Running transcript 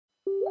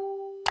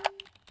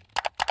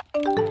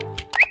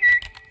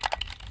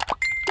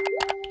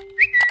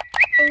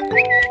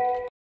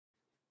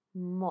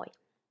Moi.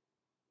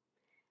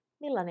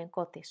 Millainen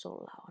koti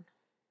sulla on?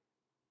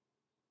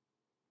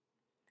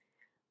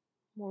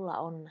 Mulla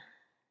on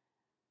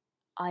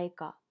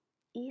aika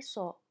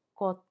iso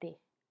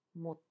koti,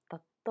 mutta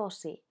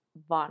tosi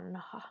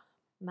vanha.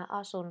 Mä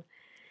asun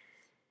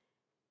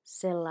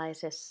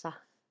sellaisessa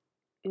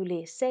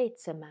yli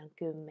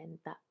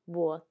 70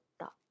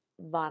 vuotta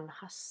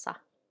vanhassa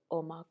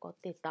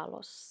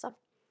omakotitalossa.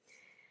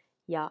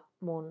 Ja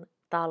mun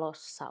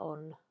talossa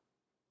on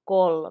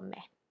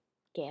 3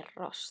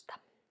 kerrosta.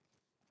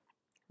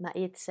 Mä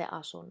itse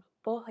asun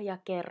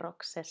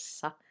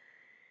pohjakerroksessa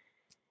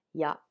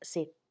ja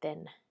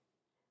sitten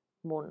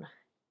mun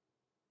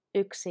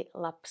yksi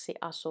lapsi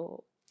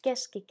asuu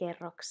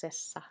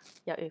keskikerroksessa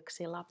ja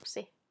yksi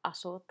lapsi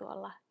asuu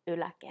tuolla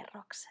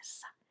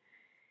yläkerroksessa.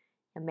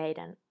 Ja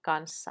meidän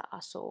kanssa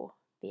asuu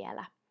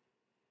vielä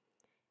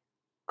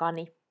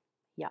kani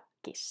ja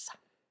kissa.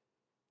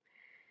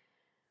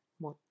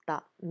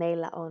 Mutta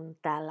meillä on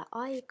täällä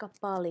aika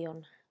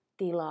paljon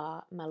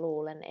tilaa. Mä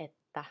luulen,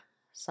 että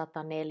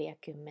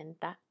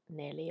 140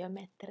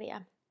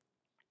 neliömetriä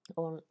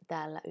on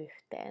täällä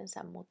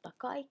yhteensä, mutta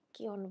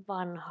kaikki on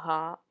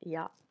vanhaa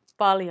ja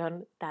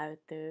paljon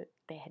täytyy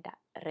tehdä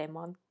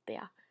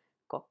remonttia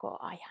koko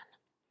ajan.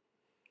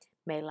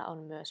 Meillä on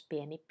myös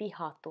pieni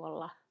piha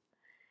tuolla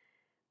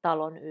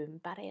talon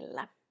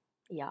ympärillä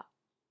ja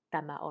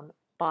tämä on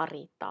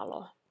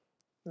paritalo.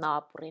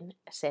 Naapurin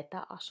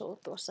setä asuu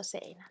tuossa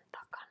seinän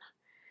takana.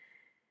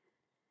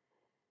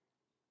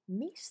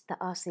 Mistä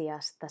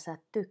asiasta sä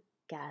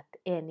tykkäät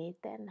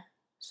eniten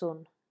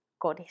sun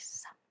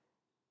kodissa?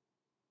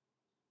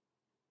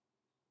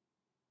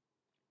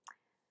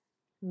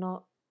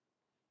 No,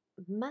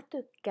 mä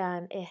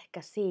tykkään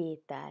ehkä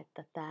siitä,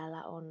 että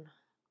täällä on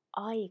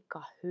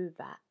aika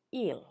hyvä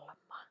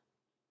ilma.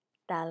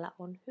 Täällä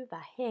on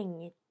hyvä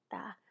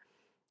hengittää.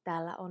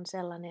 Täällä on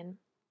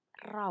sellainen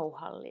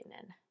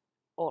rauhallinen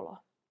olo.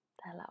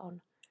 Täällä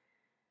on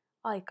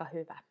aika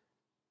hyvä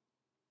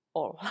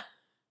olla.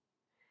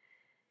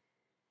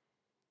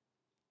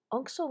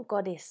 Onko sun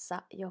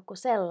kodissa joku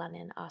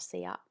sellainen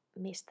asia,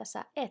 mistä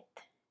sä et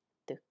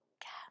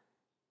tykkää?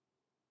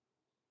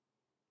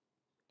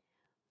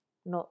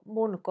 No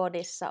mun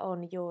kodissa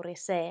on juuri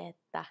se,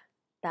 että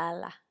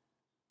täällä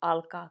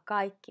alkaa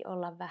kaikki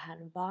olla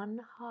vähän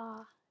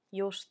vanhaa.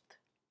 Just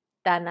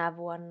tänä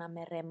vuonna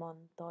me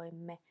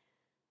remontoimme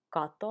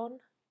katon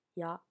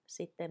ja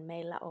sitten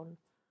meillä on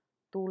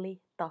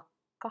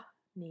tulitakka,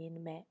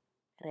 niin me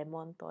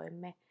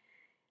remontoimme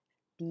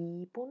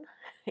piipun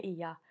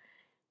ja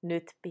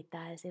nyt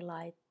pitäisi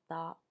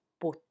laittaa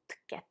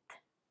putket,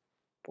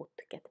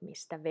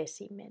 mistä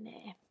vesi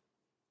menee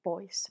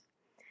pois.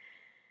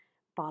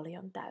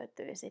 Paljon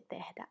täytyisi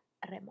tehdä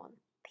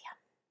remonttia.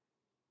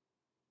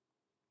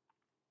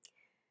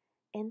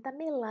 Entä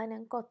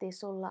millainen koti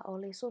sulla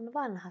oli sun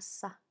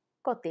vanhassa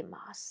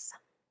kotimaassa?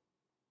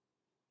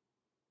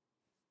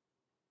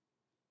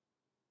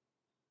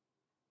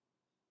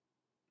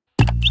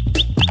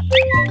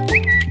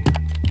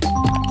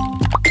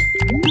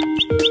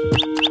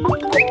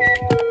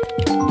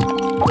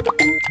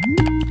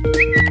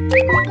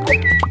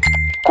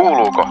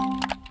 Kuuluuko?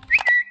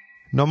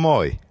 No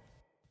moi.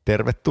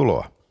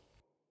 Tervetuloa.